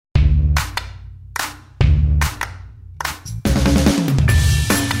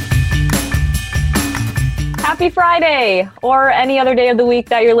Happy Friday, or any other day of the week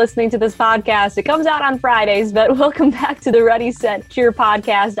that you're listening to this podcast. It comes out on Fridays, but welcome back to the Ready, Set, Cheer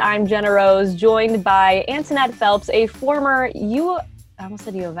podcast. I'm Jenna Rose, joined by Antoinette Phelps, a former I almost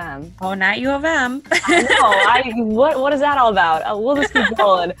said U of M. Oh, not U of M. No, what is that all about? We'll just keep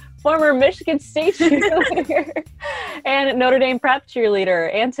going. Former Michigan State cheerleader and Notre Dame prep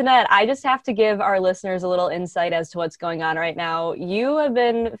cheerleader. Antoinette, I just have to give our listeners a little insight as to what's going on right now. You have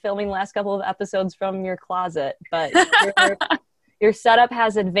been filming the last couple of episodes from your closet, but your setup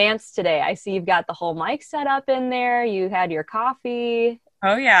has advanced today. I see you've got the whole mic set up in there. You had your coffee.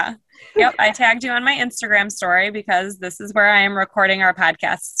 Oh, yeah. Yep. I tagged you on my Instagram story because this is where I am recording our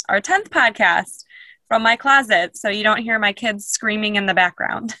podcast, our 10th podcast from my closet. So you don't hear my kids screaming in the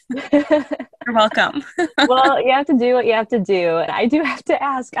background. You're welcome. Well, you have to do what you have to do. And I do have to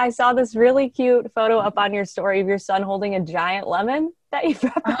ask, I saw this really cute photo up on your story of your son holding a giant lemon that you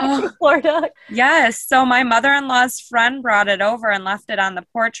brought back from Florida. Yes. So my mother-in-law's friend brought it over and left it on the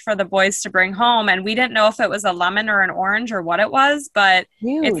porch for the boys to bring home. And we didn't know if it was a lemon or an orange or what it was, but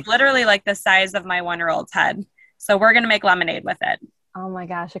Huge. It's literally like the size of my 1-year-old's head. So we're going to make lemonade with it. Oh my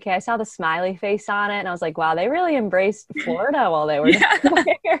gosh. Okay. I saw the smiley face on it and I was like, wow, they really embraced Florida while they were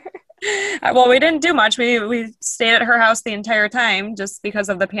there. Well, we didn't do much. We stayed at her house the entire time just because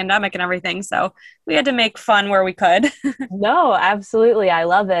of the pandemic and everything. So we had to make fun where we could. No, absolutely. I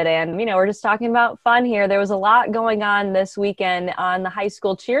love it. And, we're just talking about fun here. There was a lot going on this weekend on the high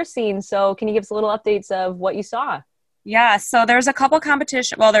school cheer scene. So can you give us a little updates of what you saw? Yeah, so there's a couple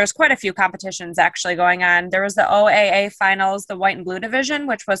competition. Well, there's quite a few competitions actually going on. There was the OAA finals, the white and blue division,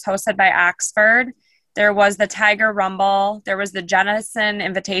 which was hosted by Oxford. There was the Tiger Rumble. There was the Jennison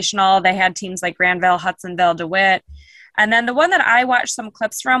Invitational. They had teams like Granville, Hudsonville, DeWitt. And then the one that I watched some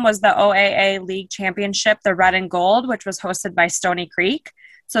clips from was the OAA League Championship, the Red and Gold, which was hosted by Stony Creek.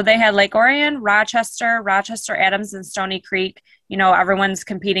 So they had Lake Orion, Rochester, Adams, and Stony Creek. Everyone's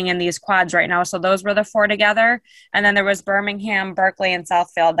competing in these quads right now. So those were the four together. And then there was Birmingham, Berkeley, and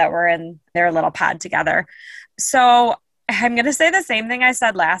Southfield that were in their little pod together. So I'm going to say the same thing I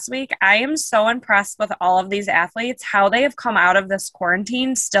said last week. I am so impressed with all of these athletes, how they have come out of this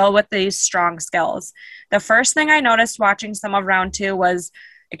quarantine still with these strong skills. The first thing I noticed watching some of round 2 was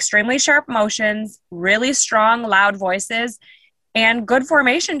extremely sharp motions, really strong, loud voices, and good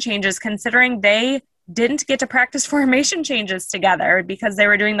formation changes, considering they didn't get to practice formation changes together because they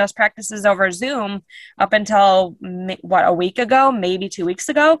were doing those practices over Zoom up until, a week ago, maybe 2 weeks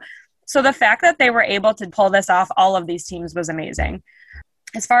ago. So the fact that they were able to pull this off, all of these teams, was amazing.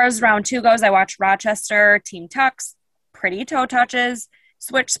 As far as round 2 goes, I watched Rochester, team tucks, pretty toe touches,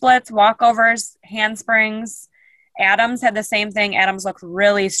 switch splits, walkovers, handsprings. Adams had the same thing. Adams looked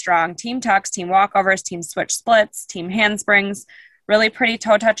really strong. Team tucks, team walkovers, team switch splits, team handsprings, really pretty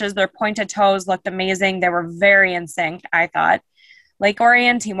toe touches. Their pointed toes looked amazing. They were very in sync, I thought. Lake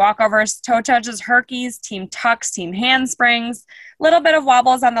Orion, team walkovers, toe touches, herkies, team tucks, team handsprings, little bit of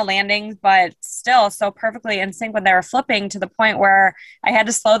wobbles on the landings, but still so perfectly in sync when they were flipping to the point where I had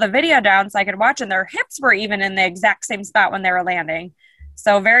to slow the video down so I could watch, and their hips were even in the exact same spot when they were landing.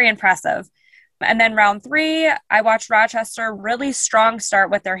 So very impressive. And then round 3, I watched Rochester, really strong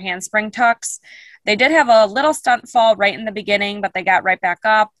start with their handspring tucks. They did have a little stunt fall right in the beginning, but they got right back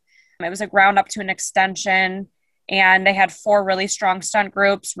up. It was a ground up to an extension. And they had 4 really strong stunt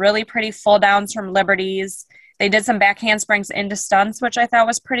groups, really pretty full downs from Liberties. They did some back handsprings into stunts, which I thought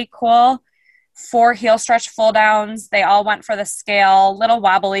was pretty cool. 4 heel stretch full downs. They all went for the scale, little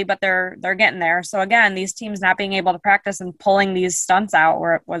wobbly, but they're getting there. So again, these teams not being able to practice and pulling these stunts out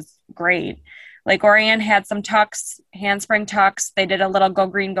was great. Lake Orion had some tucks, handspring tucks. They did a little go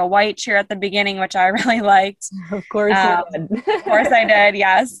green, go white cheer at the beginning, which I really liked. Of course you did. Of course I did,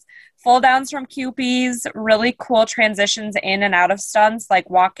 yes. Full downs from QPs, really cool transitions in and out of stunts, like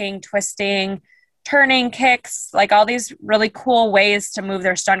walking, twisting, turning, kicks, like all these really cool ways to move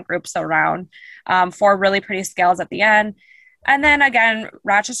their stunt groups around. 4 really pretty scales at the end. And then again,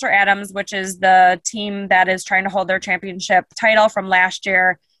 Rochester Adams, which is the team that is trying to hold their championship title from last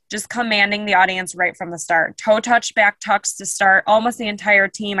year, just commanding the audience right from the start. Toe touch, back tucks to start almost the entire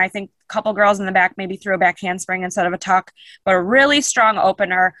team. I think a couple girls in the back maybe threw a back handspring instead of a tuck, but a really strong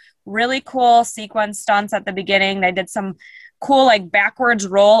opener, really cool sequence stunts at the beginning. They did some cool backwards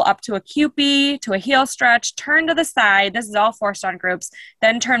roll up to a QP, to a heel stretch, turn to the side. This is all 4 stunt groups.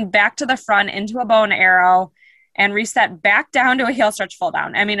 Then turn back to the front into a bow and arrow and reset back down to a heel stretch full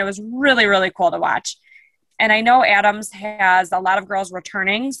down. I mean, it was really, really cool to watch. And I know Adams has a lot of girls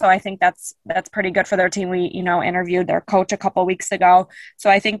returning, so I think that's pretty good for their team. We, interviewed their coach a couple weeks ago,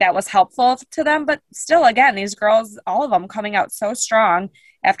 so I think that was helpful to them. But still, again, these girls, all of them coming out so strong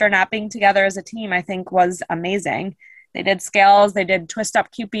after not being together as a team, I think was amazing. They did scales, they did twist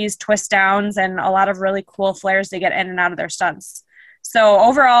up QPs, twist downs, and a lot of really cool flares to get in and out of their stunts. So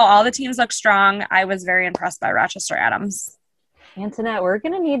overall, all the teams look strong. I was very impressed by Rochester Adams. Antoinette, we're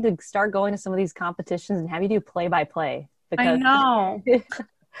going to need to start going to some of these competitions and have you do play-by-play. I know.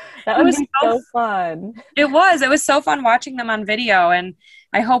 That was so fun. It was so fun watching them on video, and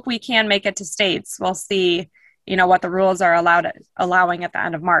I hope we can make it to states. We'll see, what the rules are allowing at the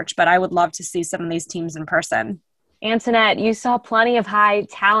end of March, but I would love to see some of these teams in person. Antoinette, you saw plenty of high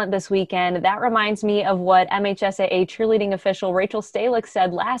talent this weekend. That reminds me of what MHSAA cheerleading official Rachel Stalick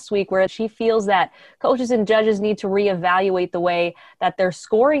said last week, where she feels that coaches and judges need to reevaluate the way that they're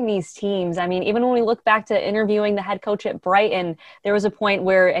scoring these teams. I mean, even when we look back to interviewing the head coach at Brighton, there was a point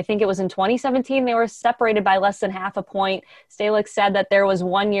where I think it was in 2017, they were separated by less than half a point. Stalick said that there was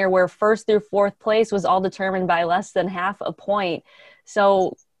one year where first through fourth place was all determined by less than half a point.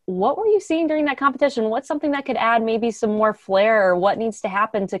 So what were you seeing during that competition? What's something that could add maybe some more flair, or what needs to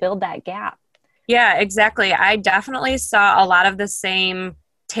happen to build that gap? Yeah, exactly. I definitely saw a lot of the same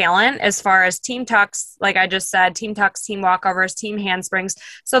talent as far as team tucks, like I just said, team tucks, team walkovers, team handsprings.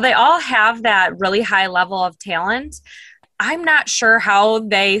 So they all have that really high level of talent. I'm not sure how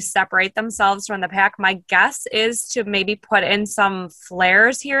they separate themselves from the pack. My guess is to maybe put in some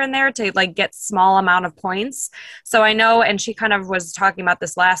flares here and there to like get small amount of points. So I know, and she kind of was talking about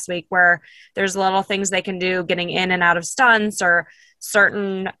this last week, where there's little things they can do getting in and out of stunts or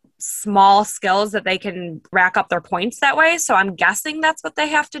certain small skills that they can rack up their points that way. So I'm guessing that's what they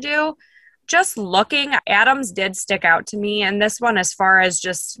have to do. Just looking, Adams did stick out to me in this one as far as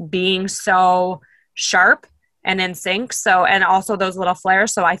just being so sharp and in sync. So, and also those little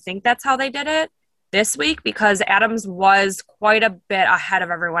flares. So I think that's how they did it this week, because Adams was quite a bit ahead of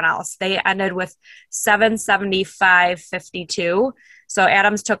everyone else. They ended with 775.52. So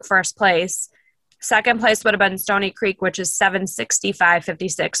Adams took first place. Second place would have been Stony Creek, which is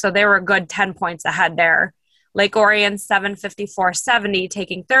 765.56. So they were a good 10 points ahead there. Lake Orion, 754.70,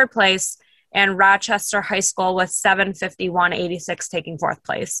 taking third place. And Rochester High School with 751.86 taking fourth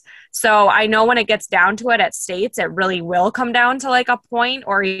place. So I know when it gets down to it at states, it really will come down to like a point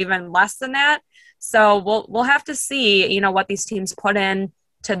or even less than that. So we'll have to see, what these teams put in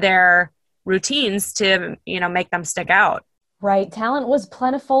to their routines to, make them stick out. Right. Talent was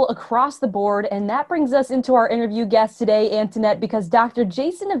plentiful across the board. And that brings us into our interview guest today, Antoinette, because Dr.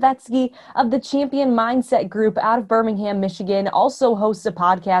 Jason Novetzke of the Champion Mindset Group out of Birmingham, Michigan, also hosts a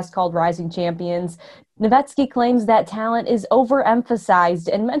podcast called Rising Champions. Novetzke claims that talent is overemphasized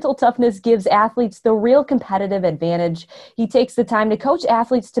and mental toughness gives athletes the real competitive advantage. He takes the time to coach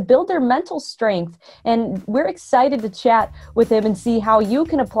athletes to build their mental strength, and we're excited to chat with him and see how you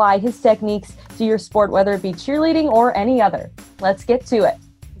can apply his techniques to your sport, whether it be cheerleading or any other. Let's get to it.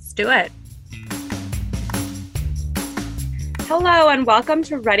 Let's do it. Hello and welcome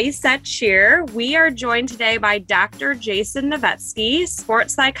to Ready, Set, Cheer. We are joined today by Dr. Jason Novetzke,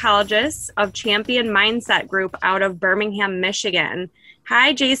 sports psychologist of Champion Mindset Group out of Birmingham, Michigan.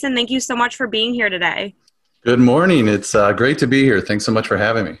 Hi, Jason. Thank you so much for being here today. Good morning. It's great to be here. Thanks so much for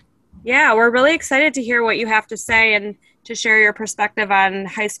having me. Yeah, we're really excited to hear what you have to say and to share your perspective on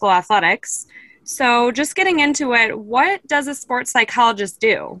high school athletics. So just getting into it, what does a sports psychologist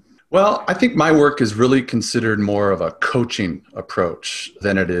do? Well, I think my work is really considered more of a coaching approach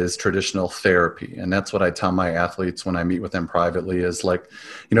than it is traditional therapy. And that's what I tell my athletes when I meet with them privately is like,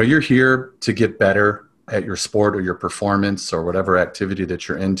 you're here to get better at your sport or your performance or whatever activity that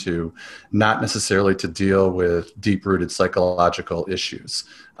you're into, not necessarily to deal with deep-rooted psychological issues.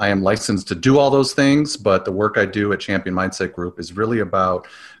 I am licensed to do all those things, but the work I do at Champion Mindset Group is really about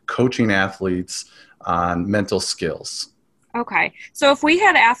coaching athletes on mental skills. Okay. So if we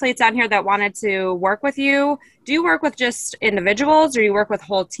had athletes on here that wanted to work with you, do you work with just individuals or do you work with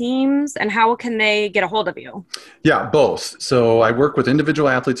whole teams, and how can they get a hold of you? Yeah, both. So I work with individual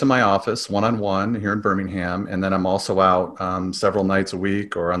athletes in my office, one-on-one here in Birmingham. And then I'm also out several nights a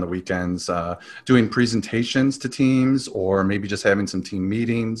week or on the weekends doing presentations to teams, or maybe just having some team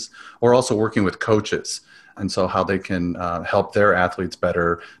meetings, or also working with coaches. And so how they can help their athletes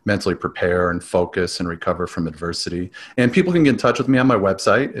better mentally prepare and focus and recover from adversity. And people can get in touch with me on my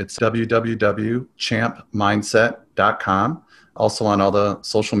website. It's www.champmindset.com. Also on all the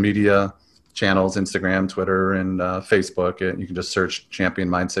social media channels, Instagram, Twitter, and Facebook. You can just search Champion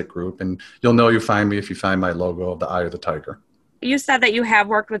Mindset Group, and you'll know you find me if you find my logo of the eye of the tiger. You said that you have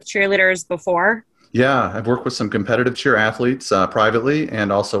worked with cheerleaders before. Yeah, I've worked with some competitive cheer athletes privately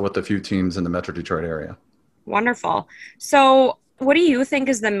and also with a few teams in the Metro Detroit area. Wonderful. So, what do you think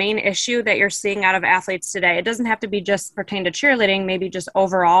is the main issue that you're seeing out of athletes today? It doesn't have to be just pertain to cheerleading, maybe just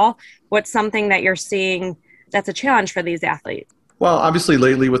overall. What's something that you're seeing that's a challenge for these athletes? Well, obviously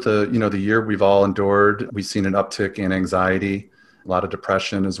lately with the year we've all endured, we've seen an uptick in anxiety, a lot of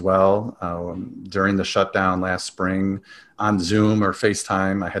depression as well. During the shutdown last spring on Zoom or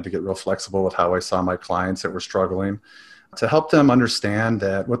FaceTime, I had to get real flexible with how I saw my clients that were struggling to help them understand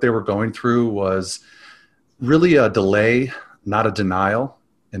that what they were going through was really a delay, not a denial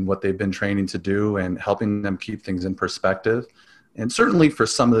in what they've been training to do, and helping them keep things in perspective. And certainly for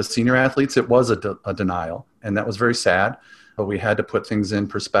some of the senior athletes, it was a denial, and that was very sad. But we had to put things in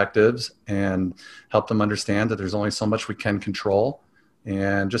perspectives and help them understand that there's only so much we can control,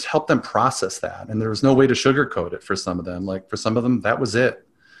 and just help them process that. And there was no way to sugarcoat it for some of them. Like for some of them, that was it.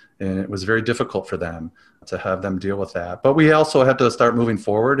 And it was very difficult for them to have them deal with that. But we also had to start moving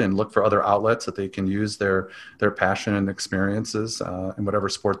forward and look for other outlets that they can use their passion and experiences in whatever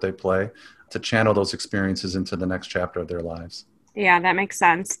sport they play to channel those experiences into the next chapter of their lives. Yeah, that makes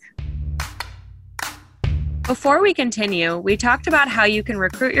sense. Before we continue, we talked about how you can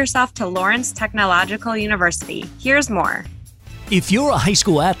recruit yourself to Lawrence Technological University. Here's more. If you're a high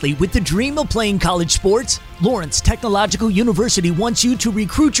school athlete with the dream of playing college sports, Lawrence Technological University wants you to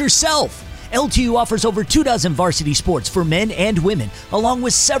recruit yourself. LTU offers over 24 varsity sports for men and women, along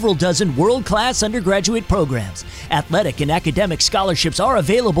with several dozen world-class undergraduate programs. Athletic and academic scholarships are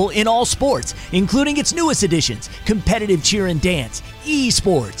available in all sports, including its newest additions, competitive cheer and dance,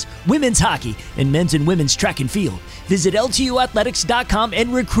 esports, women's hockey, and men's and women's track and field. Visit LTUathletics.com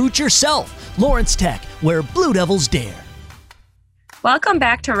and recruit yourself. Lawrence Tech, where Blue Devils dare. Welcome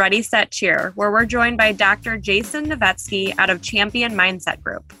back to Ready, Set, Cheer, where we're joined by Dr. Jason Novetsky out of Champion Mindset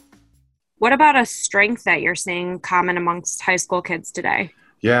Group. What about a strength that you're seeing common amongst high school kids today?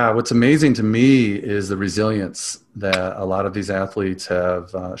 Yeah, what's amazing to me is the resilience that a lot of these athletes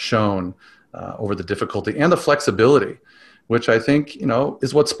have shown over the difficulty, and the flexibility, which I think,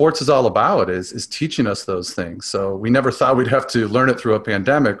 is what sports is all about, is teaching us those things. So we never thought we'd have to learn it through a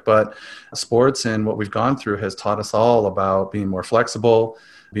pandemic, but sports and what we've gone through has taught us all about being more flexible,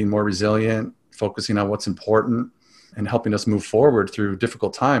 being more resilient, focusing on what's important, and helping us move forward through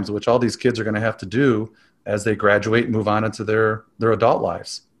difficult times, which all these kids are going to have to do as they graduate and move on into their adult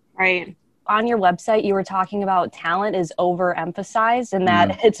lives. Right. On your website, you were talking about talent is overemphasized and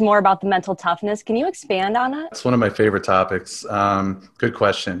that it's more about the mental toughness. Can you expand on that? It's one of my favorite topics. Good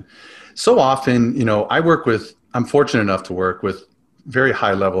question. So often, I'm fortunate enough to work with very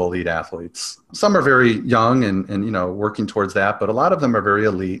high-level elite athletes. Some are very young and working towards that, but a lot of them are very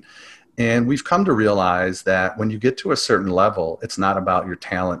elite. And we've come to realize that when you get to a certain level, it's not about your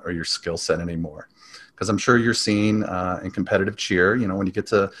talent or your skill set anymore. Because I'm sure you're seeing in competitive cheer, when you get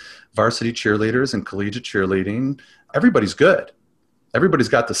to varsity cheerleaders and collegiate cheerleading, everybody's good. Everybody's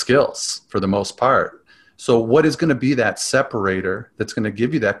got the skills for the most part. So what is going to be that separator that's going to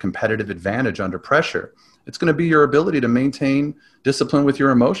give you that competitive advantage under pressure? It's going to be your ability to maintain discipline with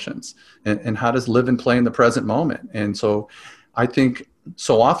your emotions and how to live and play in the present moment. And so I think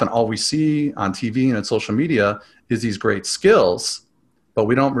so often all we see on TV and on social media is these great skills, but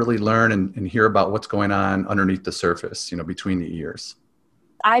we don't really learn and hear about what's going on underneath the surface, between the ears.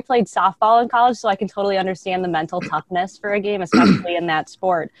 I played softball in college, so I can totally understand the mental toughness for a game, especially in that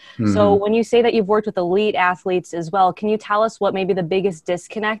sport. Mm-hmm. So when you say that you've worked with elite athletes as well, can you tell us what maybe the biggest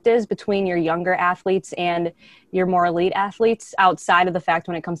disconnect is between your younger athletes and your more elite athletes outside of the fact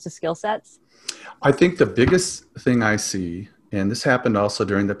when it comes to skill sets? I think the biggest thing I see, and this happened also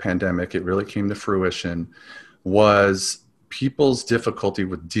during the pandemic, it really came to fruition, was people's difficulty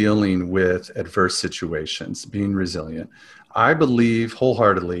with dealing with adverse situations, being resilient. I believe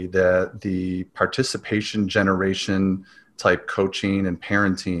wholeheartedly that the participation generation type coaching and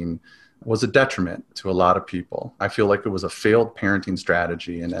parenting was a detriment to a lot of people. I feel like it was a failed parenting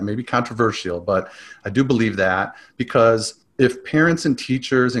strategy, and that may be controversial, but I do believe that, because if parents and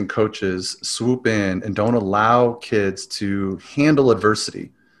teachers and coaches swoop in and don't allow kids to handle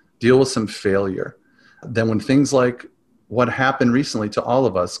adversity, deal with some failure, then when things like what happened recently to all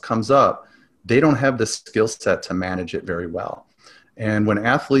of us comes up, they don't have the skill set to manage it very well. And when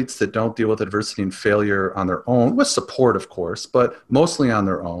athletes that don't deal with adversity and failure on their own, with support of course, but mostly on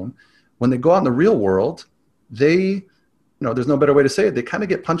their own, when they go out in the real world, they, there's no better way to say it, they kind of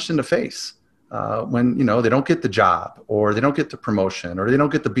get punched in the face. When they don't get the job, or they don't get the promotion, or they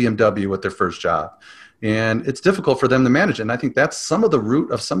don't get the BMW with their first job. And it's difficult for them to manage it. And I think that's some of the root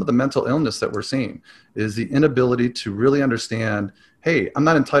of some of the mental illness that we're seeing, is the inability to really understand hey, I'm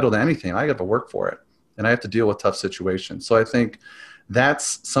not entitled to anything. I have to work for it, and I have to deal with tough situations. So I think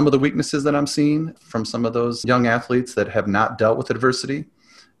that's some of the weaknesses that I'm seeing from some of those young athletes that have not dealt with adversity.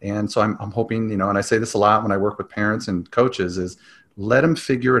 And so I'm hoping, and I say this a lot when I work with parents and coaches, is let them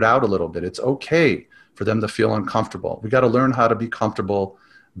figure it out a little bit. It's okay for them to feel uncomfortable. We got to learn how to be comfortable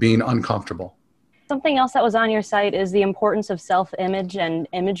being uncomfortable. Something else that was on your site is the importance of self-image and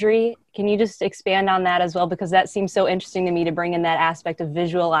imagery. Can you just expand on that as well? Because that seems so interesting to me, to bring in that aspect of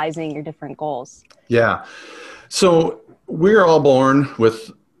visualizing your different goals. Yeah. So we're all born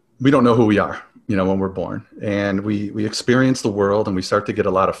we don't know who we are, when we're born. And we experience the world, and we start to get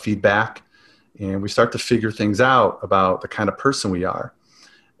a lot of feedback, and we start to figure things out about the kind of person we are.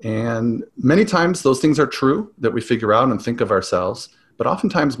 And many times those things are true that we figure out and think of ourselves. But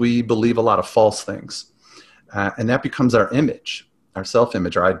oftentimes we believe a lot of false things, and that becomes our image, our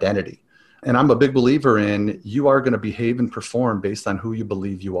self-image, our identity. And I'm a big believer in you are going to behave and perform based on who you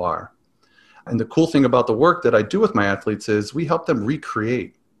believe you are. And the cool thing about the work that I do with my athletes is we help them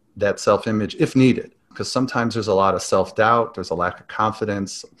recreate that self-image if needed, because sometimes there's a lot of self-doubt, there's a lack of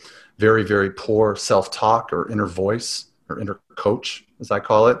confidence, very, very poor self-talk or inner voice or inner coach, as I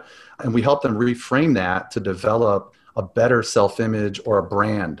call it. And we help them reframe that to develop a better self-image or a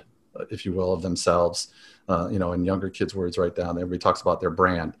brand, if you will, of themselves. In younger kids' words right down there, everybody talks about their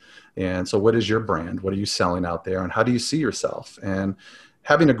brand. And so what is your brand? What are you selling out there? And how do you see yourself? And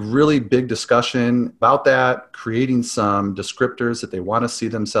having a really big discussion about that, creating some descriptors that they want to see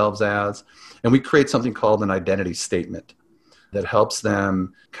themselves as. And we create something called an identity statement that helps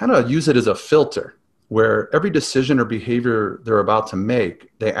them kind of use it as a filter, where every decision or behavior they're about to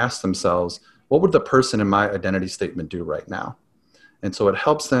make, they ask themselves, what would the person in my identity statement do right now? And so it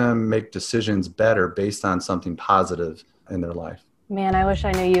helps them make decisions better based on something positive in their life. Man, I wish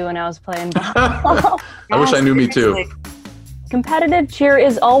I knew you when I was playing ball. I wish I knew me too. Competitive cheer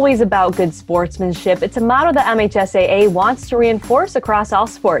is always about good sportsmanship. It's a motto that MHSAA wants to reinforce across all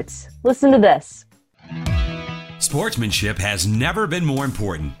sports. Listen to this. Sportsmanship has never been more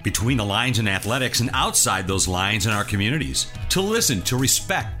important between the lines in athletics and outside those lines in our communities. To listen, to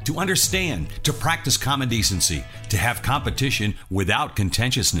respect, to understand, to practice common decency, to have competition without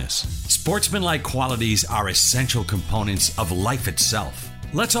contentiousness. Sportsmanlike qualities are essential components of life itself.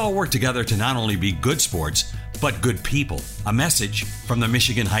 Let's all work together to not only be good sports, but good people. A message from the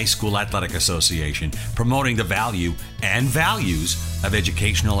Michigan High School Athletic Association, promoting the value and values of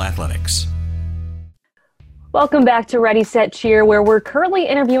educational athletics. Welcome back to Ready, Set, Cheer, where we're currently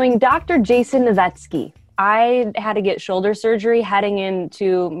interviewing Dr. Jason Novetzke. I had to get shoulder surgery heading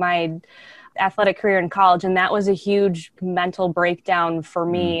into my athletic career in college, and that was a huge mental breakdown for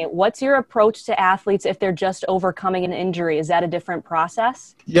me. What's your approach to athletes if they're just overcoming an injury? Is that a different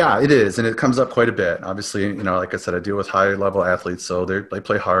process? Yeah, it is, and it comes up quite a bit. Obviously, like I said, I deal with high-level athletes, so they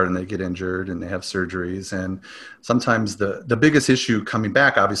play hard and they get injured and they have surgeries. And sometimes the biggest issue coming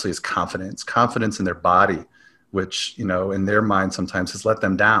back, obviously, is confidence in their body, which, in their mind sometimes has let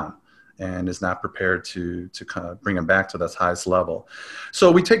them down and is not prepared to kind of bring them back to that highest level.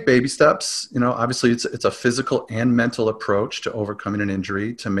 So we take baby steps. Obviously it's a physical and mental approach to overcoming an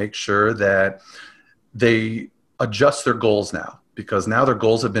injury to make sure that they adjust their goals now, because now their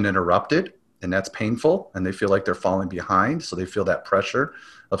goals have been interrupted, and that's painful, and they feel like they're falling behind. So they feel that pressure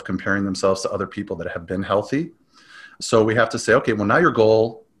of comparing themselves to other people that have been healthy. So we have to say, okay, well, now your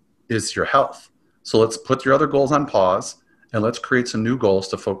goal is your health. So let's put your other goals on pause, and let's create some new goals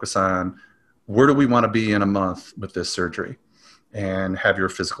to focus on where do we want to be in a month with this surgery, and have your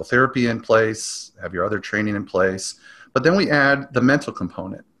physical therapy in place, have your other training in place. But then we add the mental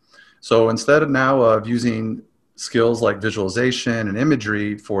component. So instead of now of using skills like visualization and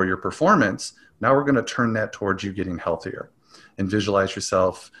imagery for your performance, now we're going to turn that towards you getting healthier and visualize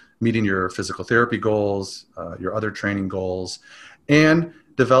yourself meeting your physical therapy goals, your other training goals, and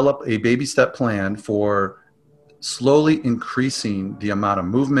develop a baby step plan for slowly increasing the amount of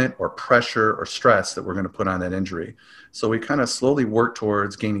movement or pressure or stress that we're going to put on that injury. So we kind of slowly work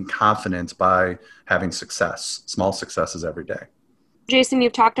towards gaining confidence by having success, small successes every day. Jason,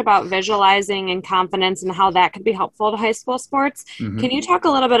 you've talked about visualizing and confidence and how that could be helpful to high school sports. Mm-hmm. Can you talk a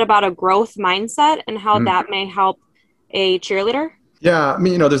little bit about a growth mindset and how that may help a cheerleader? Yeah,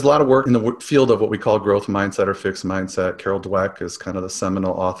 there's a lot of work in the field of what we call growth mindset or fixed mindset. Carol Dweck is kind of the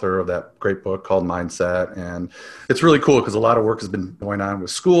seminal author of that great book called Mindset. And it's really cool because a lot of work has been going on with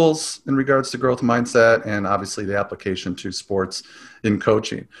schools in regards to growth mindset, and obviously the application to sports in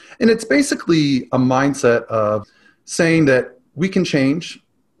coaching. And it's basically a mindset of saying that we can change,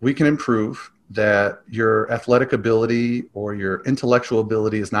 we can improve, that your athletic ability or your intellectual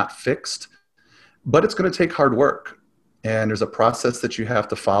ability is not fixed, but it's going to take hard work. and there's a process that you have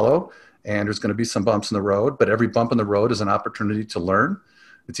to follow, and there's going to be some bumps in the road, but every bump in the road is an opportunity to learn.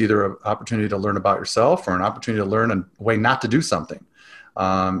 It's either an opportunity to learn about yourself or an opportunity to learn a way not to do something,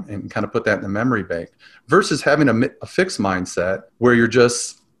 and kind of put that in the memory bank, versus having a fixed mindset where you're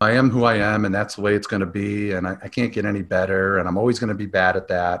just, I am who I am, and that's the way it's going to be, and I can't get any better, and I'm always going to be bad at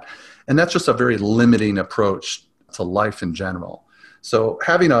that. And that's just a very limiting approach to life in general. So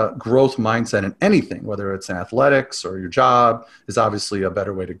having a growth mindset in anything, whether it's in athletics or your job, is obviously a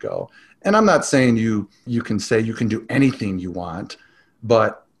better way to go. And I'm not saying you can say you can do anything you want,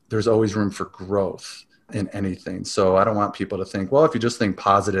 but there's always room for growth in anything. So I don't want people to think, well, if you just think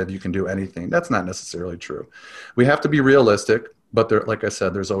positive, you can do anything. That's not necessarily true. We have to be realistic, but there, like I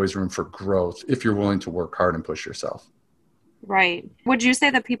said, there's always room for growth if you're willing to work hard and push yourself. Right. Would you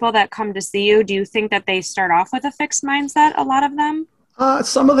say the people that come to see you, do you think that they start off with a fixed mindset, a lot of them?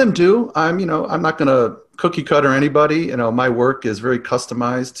 Some of them do. I'm not going to cookie cutter anybody. My work is very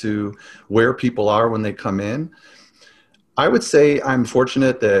customized to where people are when they come in. I would say I'm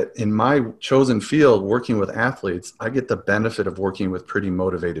fortunate that in my chosen field, working with athletes, I get the benefit of working with pretty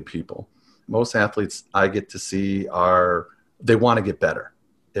motivated people. Most athletes I get to see they want to get better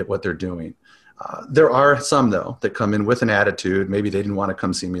at what they're doing. There are some, though, that come in with an attitude. Maybe they didn't want to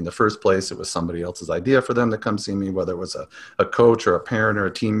come see me in the first place. It was somebody else's idea for them to come see me, whether it was a coach or a parent or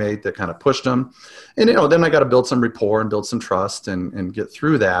a teammate that kind of pushed them. And, then I got to build some rapport and build some trust and get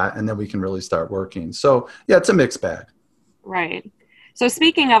through that. And then we can really start working. So, yeah, it's a mixed bag. Right. So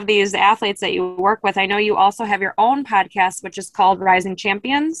speaking of these athletes that you work with, I know you also have your own podcast, which is called Rising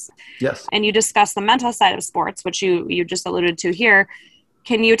Champions. Yes. And you discuss the mental side of sports, which you just alluded to here.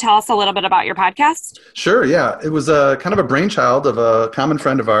 Can you tell us a little bit about your podcast? Sure, yeah. It was a kind of a brainchild of a common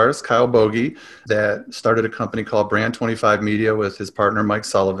friend of ours, Kyle Bogie, that started a company called Brand 25 Media with his partner, Mike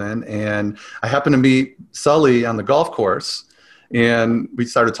Sullivan. And I happened to meet Sully on the golf course, and we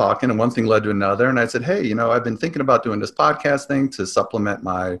started talking, and one thing led to another. And I said, hey, I've been thinking about doing this podcast thing to supplement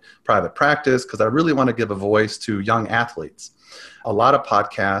my private practice because I really want to give a voice to young athletes. A lot of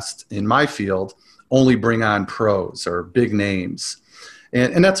podcasts in my field only bring on pros or big names.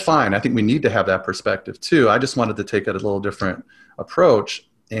 And that's fine. I think we need to have that perspective too. I just wanted to take a little different approach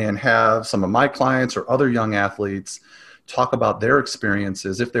and have some of my clients or other young athletes talk about their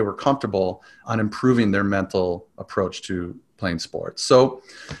experiences, if they were comfortable, on improving their mental approach to playing sports. So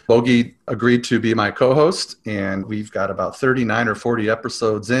Bogie agreed to be my co-host, and we've got about 39 or 40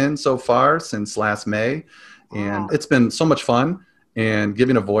 episodes in so far since last May. And It's been so much fun. And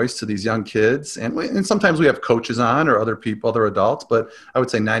giving a voice to these young kids. And sometimes we have coaches on or other people, other adults, but I would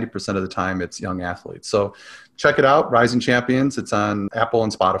say 90% of the time it's young athletes. So check it out, Rising Champions. It's on Apple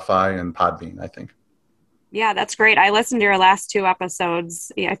and Spotify and Podbean, I think. Yeah, that's great. I listened to your last 2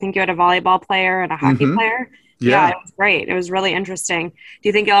 episodes. I think you had a volleyball player and a hockey player. Yeah, it was great. It was really interesting. Do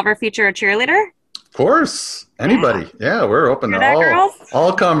you think you'll ever feature a cheerleader? Of course. Anybody. Yeah, we're open to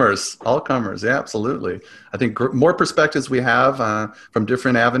all comers. Yeah, absolutely. I think more perspectives we have from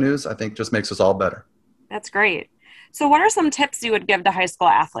different avenues, I think just makes us all better. That's great. So what are some tips you would give to high school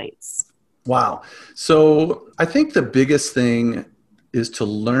athletes? Wow. So I think the biggest thing is to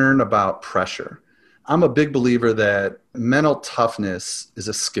learn about pressure. I'm a big believer that mental toughness is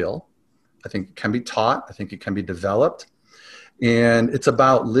a skill. I think it can be taught. I think it can be developed. And it's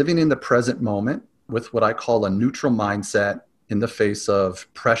about living in the present moment with what I call a neutral mindset in the face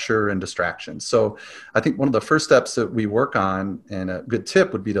of pressure and distraction. So I think one of the first steps that we work on, and a good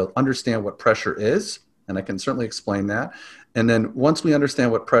tip would be to understand what pressure is. And I can certainly explain that. And then once we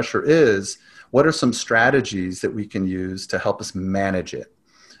understand what pressure is, what are some strategies that we can use to help us manage it?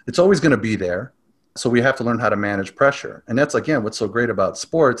 It's always going to be there. So we have to learn how to manage pressure. And that's, again, what's so great about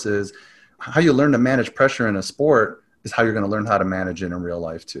sports is how you learn to manage pressure in a sport is how you're going to learn how to manage it in real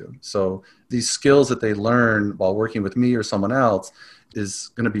life too. So these skills that they learn while working with me or someone else is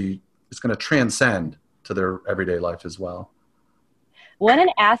going to transcend to their everyday life as well. When an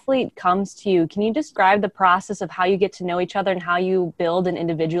athlete comes to you, can you describe the process of how you get to know each other and how you build an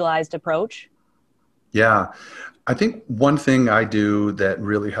individualized approach? Yeah. I think one thing I do that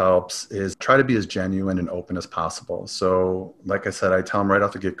really helps is try to be as genuine and open as possible. So like I said, I tell them right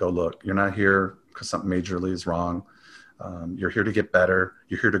off the get-go, look, you're not here because something majorly is wrong. You're here to get better.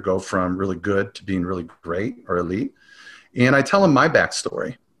 You're here to go from really good to being really great or elite. And I tell them my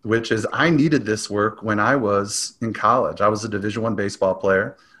backstory, which is I needed this work when I was in college. I was a Division I baseball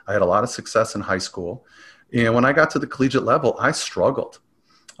player. I had a lot of success in high school. And when I got to the collegiate level, I struggled.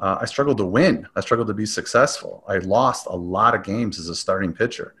 I struggled to win. I struggled to be successful. I lost a lot of games as a starting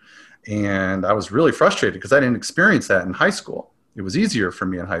pitcher. And I was really frustrated because I didn't experience that in high school. It was easier for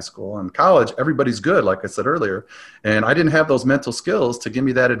me in high school. In college, everybody's good, like I said earlier. And I didn't have those mental skills to give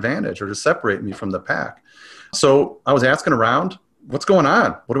me that advantage or to separate me from the pack. So I was asking around, what's going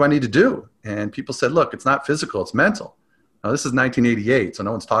on? What do I need to do? And people said, look, it's not physical, it's mental. Now, this is 1988, so no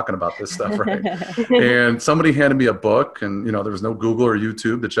one's talking about this stuff, right? And somebody handed me a book, and, you know, there was no Google or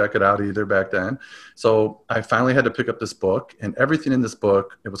YouTube to check it out either back then. So I finally had to pick up this book, and everything in this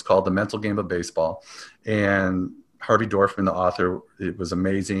book, it was called The Mental Game of Baseball. And Harvey Dorfman, the author, it was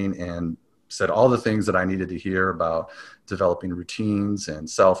amazing and said all the things that I needed to hear about developing routines and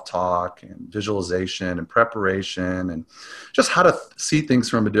self-talk and visualization and preparation and just how to see things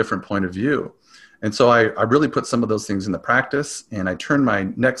from a different point of view. And so I really put some of those things into practice, and I turned my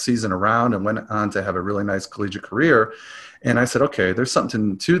next season around and went on to have a really nice collegiate career. And I said, okay, there's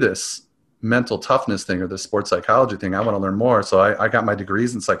something to this mental toughness thing or this sports psychology thing. I want to learn more. So I got my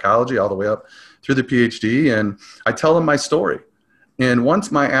degrees in psychology all the way up through the PhD, and I tell them my story. And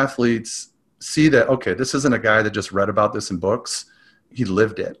once my athletes see that, okay, this isn't a guy that just read about this in books, he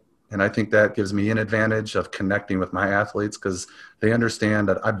lived it. And I think that gives me an advantage of connecting with my athletes because they understand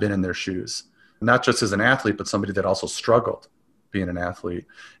that I've been in their shoes. Not just as an athlete, but somebody that also struggled being an athlete.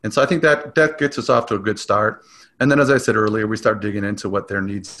 And so I think that gets us off to a good start. And then, as I said earlier, we start digging into what their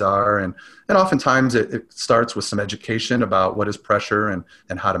needs are. And oftentimes it starts with some education about what is pressure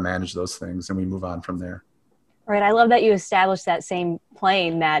and how to manage those things. And we move on from there. Right. I love that you established that same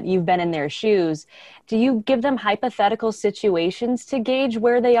plane that you've been in their shoes. Do you give them hypothetical situations to gauge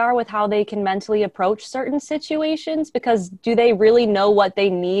where they are with how they can mentally approach certain situations? Because do they really know what they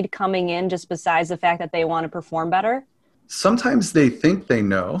need coming in just besides the fact that they want to perform better? Sometimes they think they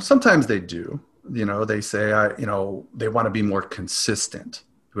know. Sometimes they do. You know, they say, they want to be more consistent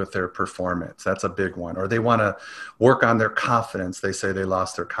with their performance. That's a big one. Or they want to work on their confidence. They say they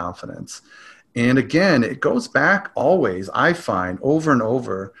lost their confidence. And again, it goes back always, I find, over and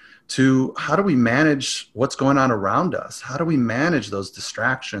over to how do we manage what's going on around us? How do we manage those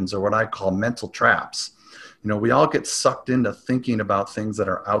distractions or what I call mental traps? You know, we all get sucked into thinking about things that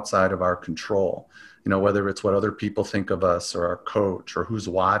are outside of our control, you know, whether it's what other people think of us or our coach or who's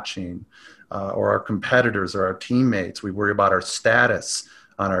watching or our competitors or our teammates. We worry about our status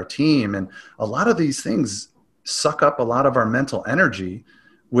on our team. And a lot of these things suck up a lot of our mental energy,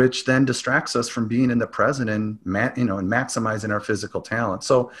 which then distracts us from being in the present and maximizing our physical talent.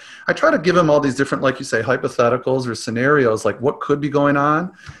 So I try to give them all these different, like you say, hypotheticals or scenarios, like what could be going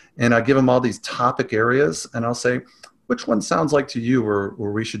on. And I give them all these topic areas, and I'll say, which one sounds like to you where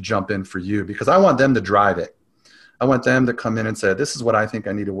we should jump in for you? Because I want them to drive it. I want them to come in and say, this is what I think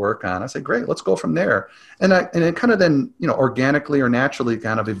I need to work on. I say, great, let's go from there. And it kind of then, organically or naturally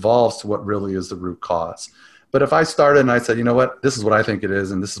kind of evolves to what really is the root cause. But if I started and I said, you know what, this is what I think it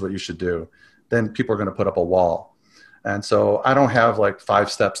is and this is what you should do, then people are going to put up a wall. And so I don't have like 5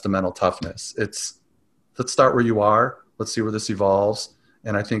 steps to mental toughness. It's let's start where you are. Let's see where this evolves.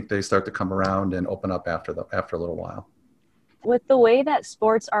 And I think they start to come around and open up after a little while. With the way that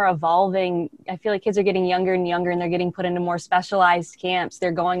sports are evolving, I feel like kids are getting younger and younger and they're getting put into more specialized camps.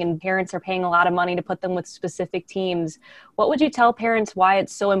 They're going and parents are paying a lot of money to put them with specific teams. What would you tell parents why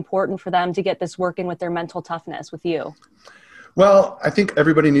it's so important for them to get this working with their mental toughness with you? Well, I think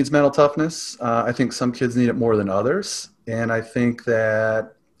everybody needs mental toughness. I think some kids need it more than others. And I think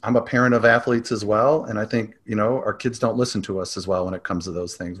that I'm a parent of athletes as well. And I think, our kids don't listen to us as well when it comes to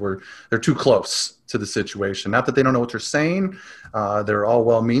those things. They're too close to the situation. Not that they don't know what they're saying. They're all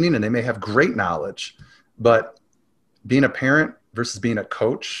well-meaning and they may have great knowledge, but being a parent versus being a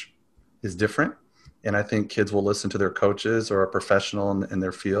coach is different. And I think kids will listen to their coaches or a professional in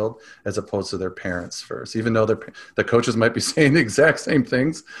their field as opposed to their parents first, even though the coaches might be saying the exact same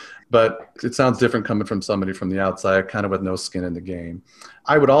things, but it sounds different coming from somebody from the outside, kind of with no skin in the game.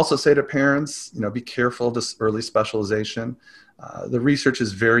 I would also say to parents, be careful of this early specialization. The research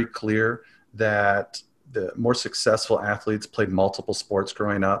is very clear that the more successful athletes played multiple sports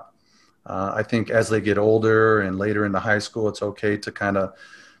growing up. I think as they get older and later into high school, it's okay to kind of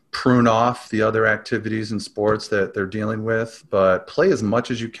prune off the other activities and sports that they're dealing with, but play as much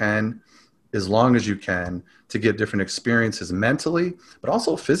as you can, as long as you can, to get different experiences mentally, but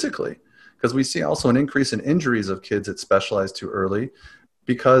also physically, because we see also an increase in injuries of kids that specialize too early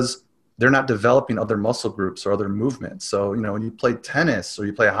because they're not developing other muscle groups or other movements. So, when you play tennis or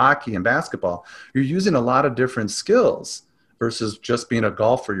you play hockey and basketball, you're using a lot of different skills versus just being a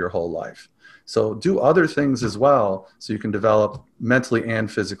golfer your whole life. So do other things as well so you can develop mentally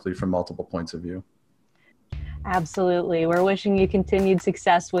and physically from multiple points of view. Absolutely. We're wishing you continued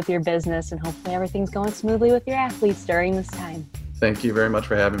success with your business and hopefully everything's going smoothly with your athletes during this time. Thank you very much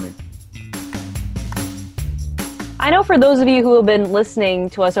for having me. I know for those of you who have been listening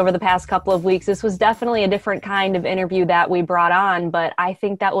to us over the past couple of weeks, this was definitely a different kind of interview that we brought on, but I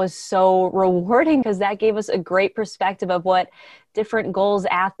think that was so rewarding because that gave us a great perspective of what different goals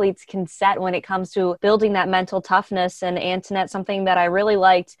athletes can set when it comes to building that mental toughness. And Antoinette, something that I really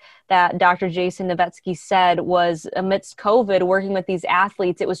liked that Dr. Jason Novetzke said was amidst COVID, working with these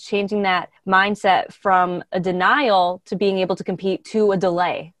athletes, it was changing that mindset from a denial to being able to compete to a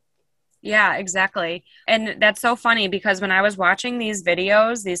delay. Yeah, exactly. And that's so funny because when I was watching these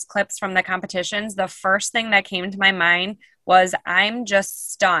videos, these clips from the competitions, the first thing that came to my mind was I'm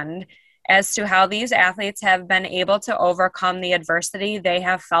just stunned as to how these athletes have been able to overcome the adversity they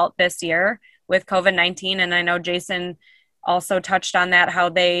have felt this year with COVID-19. And I know Jason also touched on that, how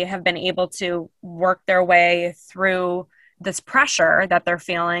they have been able to work their way through this pressure that they're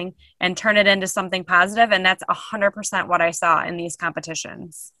feeling and turn it into something positive. And that's 100% what I saw in these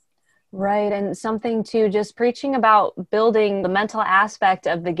competitions. Right. And something to just preaching about building the mental aspect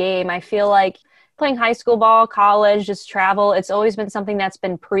of the game. I feel like playing high school ball, college, just travel, it's always been something that's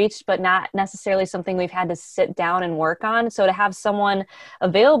been preached, but not necessarily something we've had to sit down and work on. So to have someone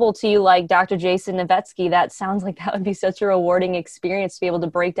available to you like Dr. Jason Novetzke, that sounds like that would be such a rewarding experience to be able to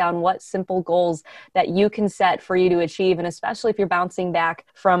break down what simple goals that you can set for you to achieve. And especially if you're bouncing back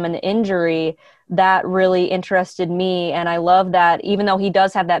from an injury, that really interested me. And I love that even though he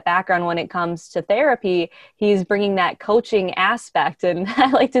does have that background when it comes to therapy, he's bringing that coaching aspect. And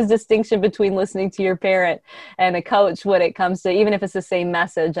I liked his distinction between listening to your parent and a coach when it comes to, even if it's the same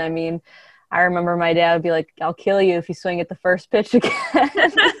message. I mean, I remember my dad would be like, I'll kill you if you swing at the first pitch again.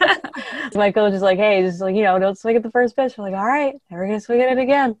 My coach is like, hey, just like, don't swing at the first pitch. I'm like, all right, never going to swing at it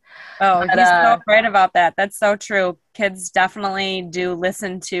again. Oh, he's so right about that. That's so true. Kids definitely do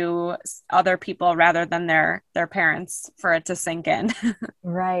listen to other people rather than their parents for it to sink in.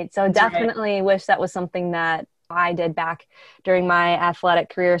 Right. So definitely wish that was something that I did back during my athletic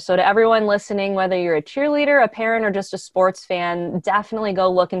career. So to everyone listening, whether you're a cheerleader, a parent, or just a sports fan, definitely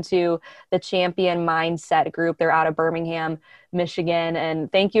go look into the Champion Mindset group. They're out of Birmingham, Michigan. And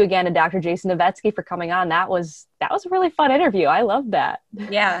thank you again to Dr. Jason Novetzke for coming on. That was a really fun interview. I loved that.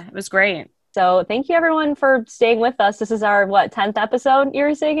 Yeah, it was great. So thank you everyone for staying with us. This is our 10th episode you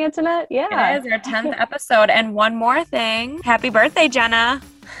were saying, Antoinette? Yeah. It is our 10th episode. And one more thing. Happy birthday, Jenna.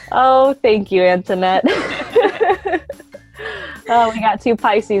 Oh, thank you, Antoinette. Oh, we got 2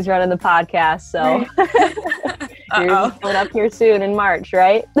 Pisces running the podcast, so you're coming up here soon in March,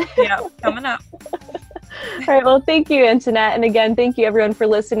 right? Yeah, coming up. All right, well, thank you, Antoinette. And again, thank you, everyone, for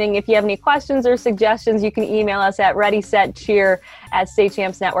listening. If you have any questions or suggestions, you can email us at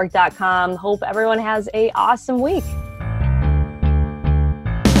readysetcheer@statechampsnetwork.com. Hope everyone has an awesome week.